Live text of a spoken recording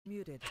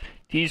Muted.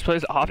 He just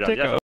plays optic.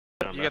 Yeah,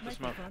 You got the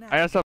smoke. I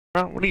got stuff,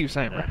 bro. What are you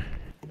saying, bro?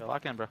 Yo,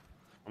 lock in, bro.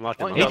 I'm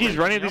locked in. AG's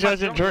running these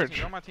guys in church.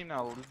 You're on my team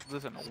now.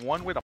 Listen,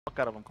 one way the fuck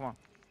out of them. Come on.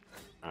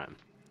 Alright.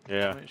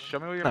 Yeah. Show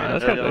me where you're Nah,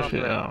 let's get this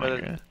shit. Oh my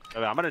god.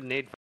 I'm gonna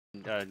nade.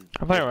 I'm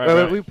playing right, Wait,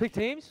 bro. we pick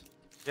teams?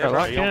 Yeah,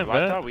 lock bro. in,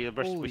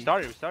 man. We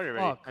started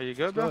already. Are you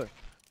good, bro?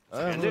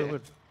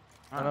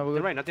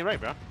 Nothing right, nothing right,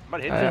 bro. I'm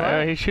about to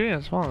hit He's shooting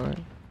at small. Right?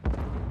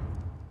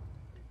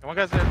 One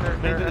guy's there.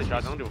 Don't do the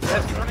shots, don't do it.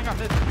 Yes, he's running on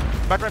mid.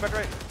 Back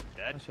right.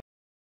 Dead.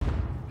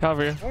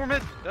 Cover you. One more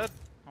mid. Dead.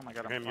 Oh my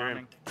god, I'm You're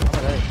farming.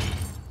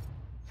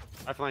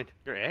 I flanked.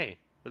 You're A.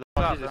 Where the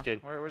Stop, fuck is bro. this kid?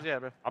 Where's he at,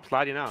 bro? I'm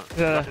sliding out.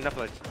 Yeah. Watching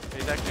Netflix.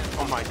 He's actually.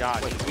 Oh my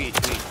god. Sweet.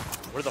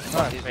 Where the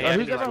fuck is he?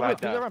 Who's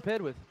everyone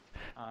paired with?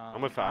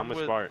 I'm with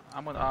Bart.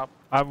 I'm with Op.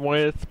 I'm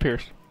with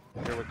Pierce.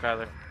 Here with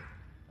Kyler.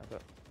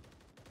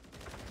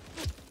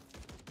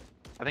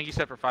 I think you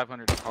said for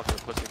 500. Also a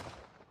pussy.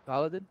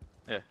 Solid did?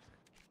 Yeah.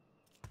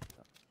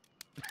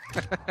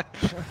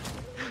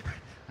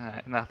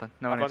 Alright, nothing.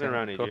 No I'm fucking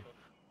around, cool. AG.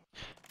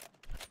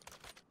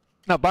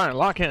 No, Byron,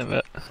 lock in,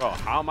 but. Bro,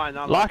 how am I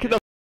not Lock it up,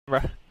 bro.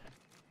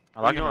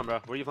 I like him, bro.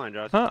 Where you playing,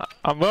 Drazah? Huh?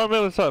 I'm going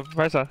middle sub,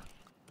 right side.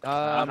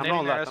 I'm nading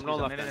going their left. I'm going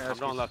SQs, left. nading I'm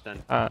going left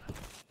then. I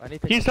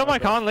need to He's still my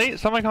con late.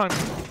 Still my con. I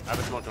have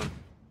a smoke one.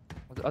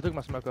 I took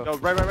my smoke off. Yo,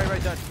 right,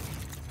 done.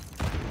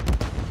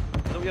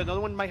 No, yeah,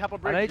 another one might help a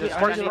break. I need to-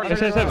 I'm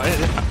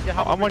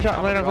one shot.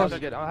 I'm laying close.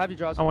 I'll have you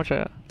draw. I'm one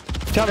shot.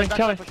 Tell me.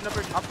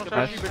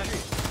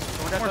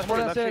 More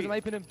downstairs, I'm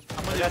aping him.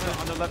 On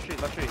the left street.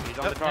 He's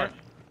on the car.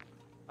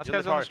 This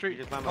guy's on the street.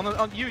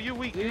 On you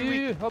weak.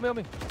 You weak. Help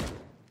me.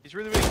 He's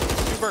really weak. 2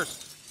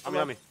 bursts. I'm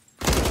yummy.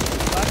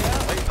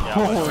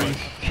 Holy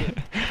shit.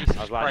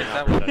 I was Christ,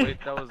 that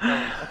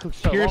was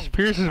so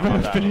Pierce is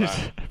about to finish.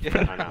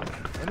 I know.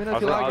 Let me know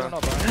if you like it or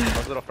not, bro. I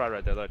was a little fried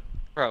right there, look.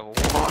 Bro,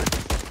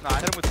 what? Nah, I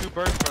hit him with 2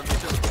 bursts, bro.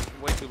 This shit was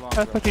way too long, I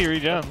bro. thought he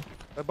regen.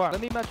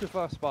 Let me match your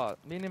first spot.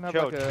 Me and him have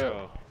Chill, like a...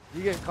 chill.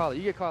 You get Carla.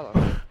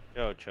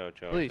 Yo, chill.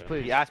 Please.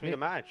 He asked me to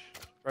match.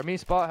 Bro, me and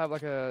Spot have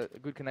like a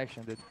good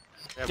connection, dude.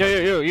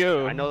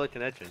 Yo. I know the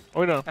connection.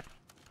 What are we doing?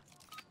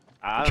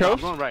 I'm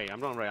Tropes? going right. I'm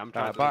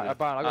trying to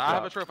Byron, I I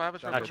have a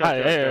got trophy.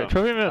 Hey,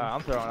 trophy mid. I'm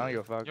throwing. I don't give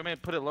a fuck. You want me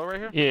to put it low right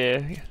here? Yeah.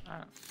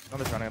 I'm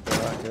just running up there.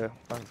 I don't care.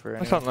 Fucking free.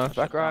 What's up, man?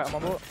 Back right. I'm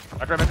on board.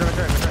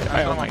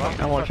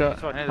 I'm one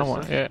shot. I'm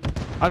one. Yeah.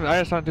 I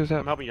just not do I'm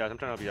that. helping you guys. I'm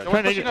trying to help you Yo, guys.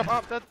 one's pushing up,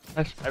 Op, dead.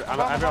 Nice. I'm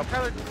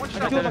Kyler, one I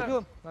shot. kill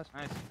him. Nice.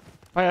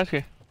 I ask you.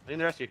 I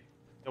didn't arrest you.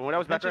 The one that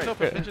was back Bench is right.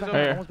 open. Bench is Hey.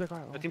 open. Almost back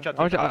right. The team shot.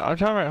 I'm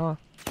trying right, hold on.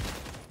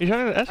 He's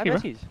trying to I ask you,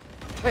 have bro. Eskies.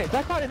 Wait,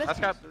 back right and That's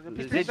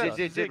Eskies. got.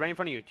 Zid, right in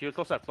front of you. To your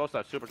close up,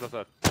 super close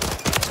up.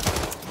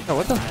 Yo,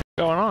 what the f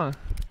going on?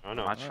 I don't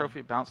know. My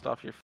trophy bounced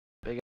off your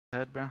big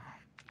head, bro.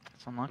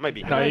 It's unlucky. Might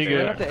be. No, you They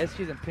ran good. up the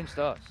Eskies and pinched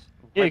us.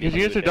 Yeah, because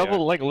you guys are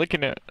double, like,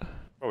 licking it.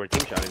 Oh, we're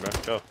team shotting, bro.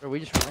 Go. Bro, we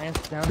just ran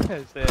down the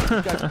stairs.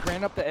 This guy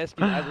ran up the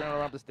Eskies as we ran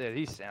around the stairs.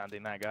 He's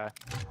sounding, that guy.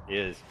 He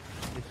is.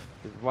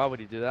 Why would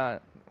he do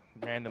that?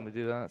 Randomly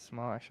do that?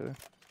 Small, actually.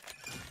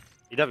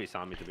 He definitely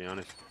saw me, to be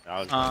honest.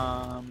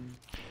 I'm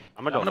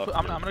I'm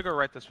gonna go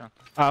right this round.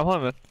 Hold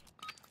on, man.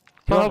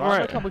 Bro, Hold I'm on, gonna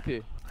right. come with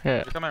you. Yeah.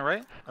 You're coming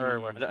right? Or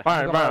where?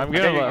 Byron, I'm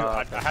good.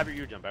 I have your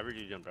U-jump. bro.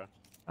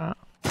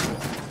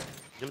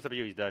 Jumps up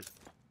you, he's dead.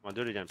 Come on,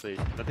 do it again, please.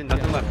 Nothing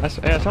left.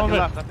 Yeah, someone mid.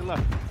 Nothing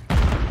left.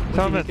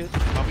 Someone mid.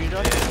 Help you,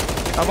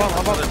 Josh? I'm up.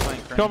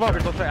 Kill him up.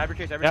 Average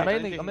chase.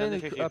 I'm in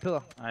the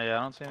pillar. Yeah, I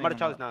don't see I'm anything. about to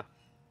challenge now.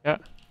 Yeah.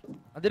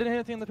 I didn't hit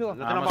anything in the pillar.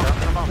 Nothing I'm on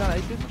down. bomb. Down,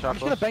 Aces. I'm just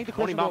gonna bank the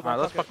corner. Alright,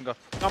 let's fucking go.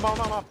 I'm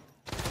off.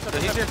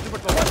 He's here. Super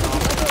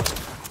close.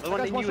 The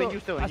one in you, and you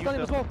still, I stunned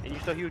him as well. and you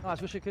still huge. Nice,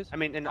 good shit, kids. I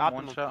mean, in I'm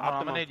one optimal. shot.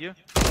 I'm gonna nade you.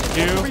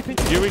 You,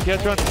 we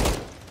catch one.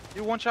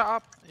 You one shot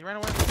up. You ran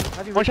away.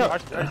 One shot. Our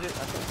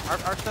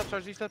steps,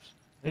 our Z steps.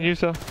 And you,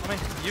 so. I mean,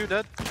 you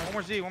dead. One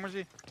more Z.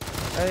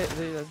 Hey,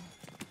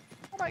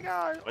 Oh my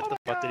god. What the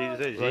fuck did he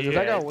just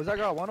say? was that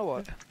guy one or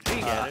what?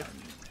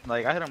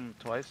 Like, I hit him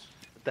twice.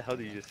 What the hell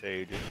did you just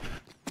say, dude?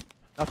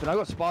 Nothing, I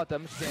got Spot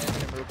them,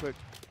 scanning him real quick.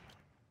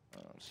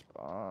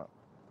 Spot.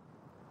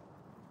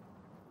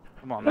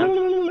 Come on, man.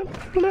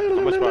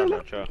 I'm a spot,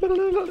 bro, chill.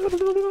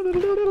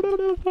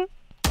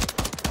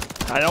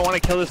 I don't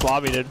want to kill this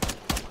lobby, dude.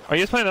 Are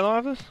you guys playing another one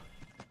of this?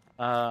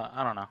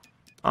 I don't know.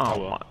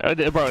 Oh,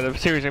 bro, the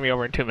series is gonna be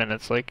over in 2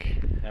 minutes. Like,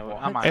 Yeah, well,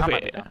 I might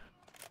be down.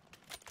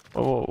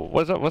 oh,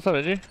 what's up,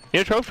 Edgy?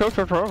 Yeah, troph. Yeah,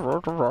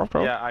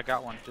 I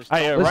got one. Just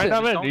Hey, don't- right down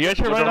just mid. don't You guys get-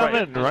 should right down right.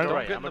 mid. Just Right. go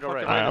right. I'm gonna go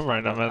right. I'm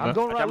right down mid. I'm bro.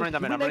 going right. I'm running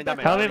that mid.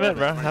 Help me mid,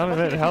 bro. Help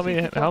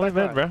me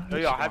mid, bro.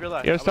 Yo, I have your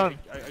left. Yo, stun.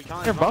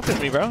 You're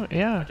buffing me, bro.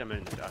 Yeah. I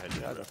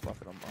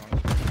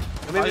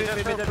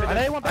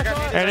know you want back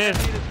right. And in.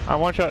 I'm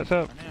one shot.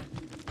 So,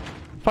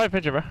 5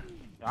 pitcher, bro. Yo,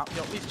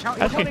 he's That's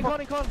challenging. me.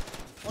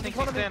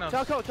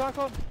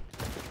 Charcoal.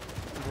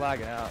 He's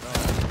lagging out.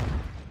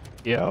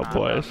 Yo,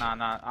 boys.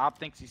 Nah. Op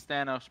thinks he's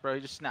Thanos, bro.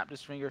 He just snapped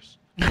his fingers.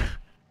 He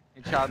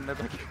shot him like,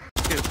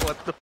 dude,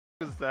 what the f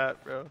is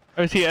that, bro?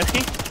 Oh, is he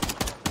asking?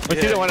 Was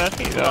he the one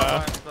asking? He's all by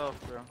himself,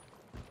 bro.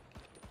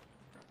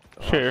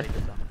 Sure.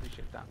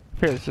 Appreciate that.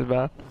 Here, this is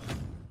bad.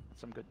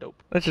 some good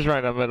dope. Let's just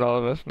run down mid, all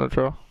of us. No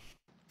troll.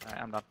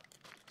 Alright, I'm done.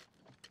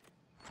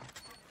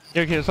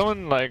 Yeah, okay,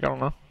 someone like, I don't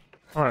know.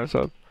 Alright,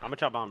 so. I'm gonna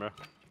chop bomb, bro.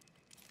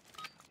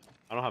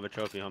 I don't have a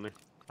trophy, homie.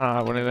 I don't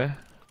have one either.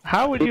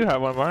 How would you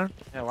have one, Martin?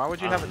 Yeah, why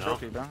would you I have a don't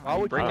trophy, bro? Why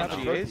would you break have out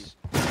a GAs?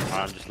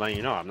 I'm just letting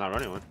you know, I'm not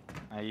running one.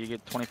 You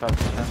get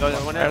 25%. No,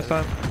 one Last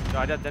time. No,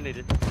 I just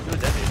detonated. You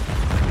detonated.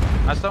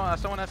 I saw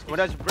someone ask One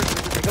that's brick.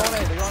 They're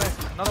going in. They're going in.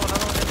 another one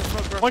in the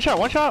smoke, bro. One shot,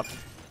 one shot.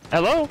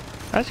 Hello?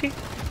 Asking?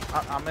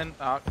 I'm in.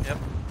 Yep.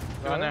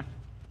 Go in there.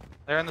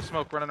 They're in the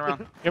smoke, running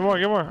around. Get more,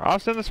 get more. I'll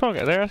send the smoke.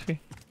 They're asking.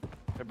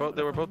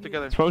 They were both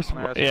together. Smokes.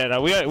 Yeah,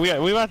 no, we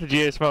got the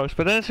GA smokes,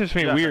 but then it's just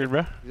being weird,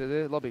 bro.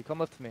 The lobby. Come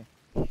left to me.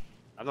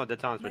 I'm not dead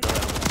talents,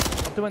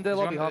 but I'm doing their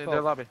lobby. Half Their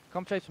off. lobby.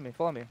 Come chase me.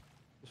 Follow me.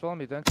 Just follow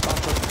me, then.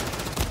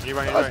 you're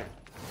right.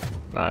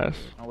 Nice.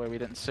 No way we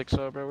didn't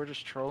 6-0, bro. We're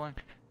just trolling.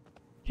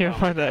 Can't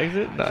find the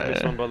exit? Nah,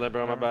 Missed yeah. one bullet,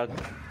 bro. My bad.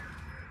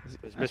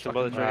 It's missing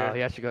bullets right Wow, he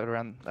here. actually got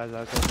around as I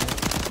was.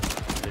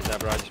 Is that,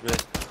 bro? I just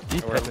missed.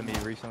 He's pepping me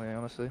recently,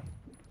 honestly.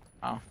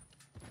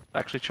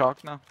 Actually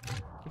chalked now.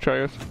 Try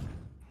yours.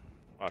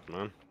 Fuck,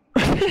 man.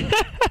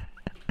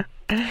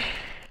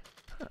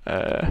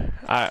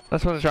 Alright,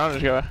 let's win the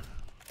challenge, go.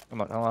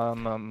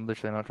 I'm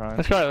literally not trying.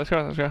 Let's go, let's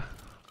go, let's go.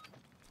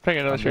 Take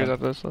another series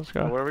after this, let's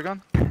go. Where are we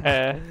going?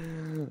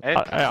 Hey,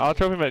 I'll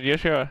trophy mid, you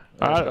sure?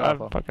 I'm the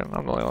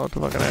only one with the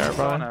fucking air,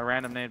 Bro, bro. a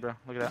random nade, bro.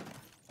 Look at that.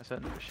 That's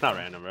it. It's not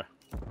random, bro.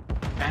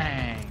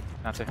 Bang.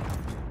 That's it. I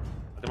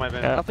think my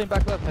van. Yeah. Nothing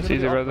back left. That's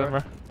easy, bro, then, bro.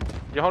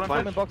 You holding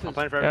I'm for playing, me? I'm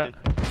playing for Yeah.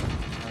 everything.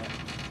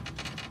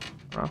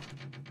 Oh.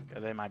 Yeah,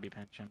 they might be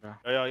pinching, bro.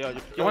 Yo.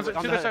 You want to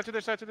their side, to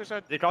their side, to their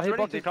side. Did they cross Hey,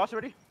 already? boxes. Did they cross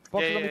already?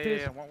 Boxes on me,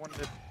 please. Yeah. One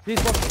did.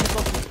 Please,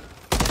 boxes.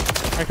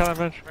 I can't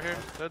bench. Right here.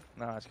 Good.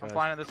 No, it's I'm good.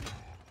 flying at this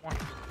one.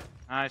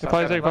 Nice. He Last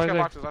plays guy's it, plays it.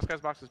 boxes. Last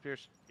guy's boxes,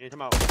 Pierce. You need to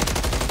come out.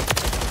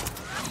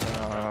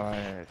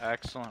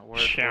 Excellent work.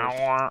 Pierce.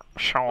 Shower,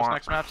 What's shower.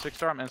 next map?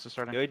 6-star. I'm insta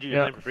starting. Yo, AG, you're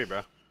Yeah. playing for free,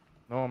 bro.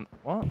 No,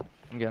 what?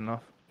 I'm getting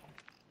off.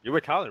 You're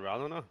with Tyler, bro. I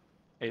don't know.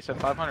 Hey, he said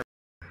 500.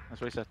 That's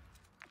what he said.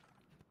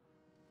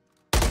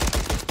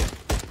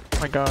 Oh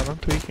my god, I'm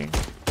tweaking.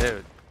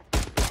 Dude.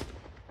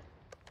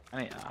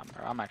 Bro,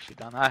 I'm actually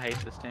done. I hate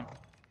this team.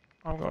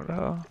 I'm going to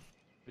hell.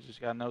 We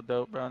just got no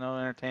dope, bro. No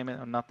entertainment.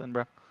 No nothing,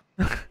 bro.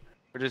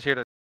 We're just here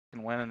to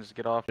win and just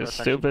get off. It's That's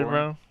actually stupid, boring.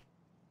 bro.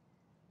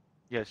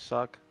 You guys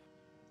suck.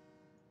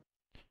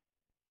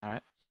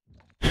 Alright.